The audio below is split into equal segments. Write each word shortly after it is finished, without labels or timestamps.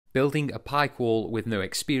Building a pike wall with no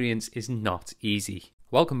experience is not easy.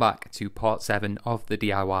 Welcome back to part 7 of the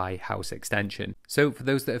DIY house extension. So for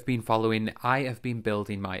those that have been following, I have been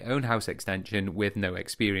building my own house extension with no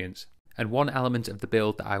experience. And one element of the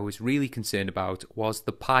build that I was really concerned about was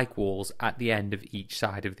the pike walls at the end of each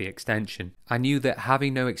side of the extension. I knew that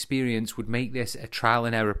having no experience would make this a trial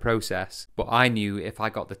and error process, but I knew if I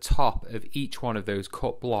got the top of each one of those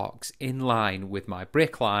cut blocks in line with my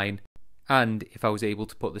brick line, and if I was able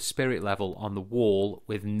to put the spirit level on the wall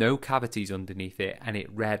with no cavities underneath it and it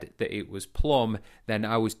read that it was plumb, then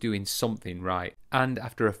I was doing something right. And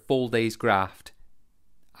after a full day's graft,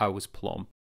 I was plumb.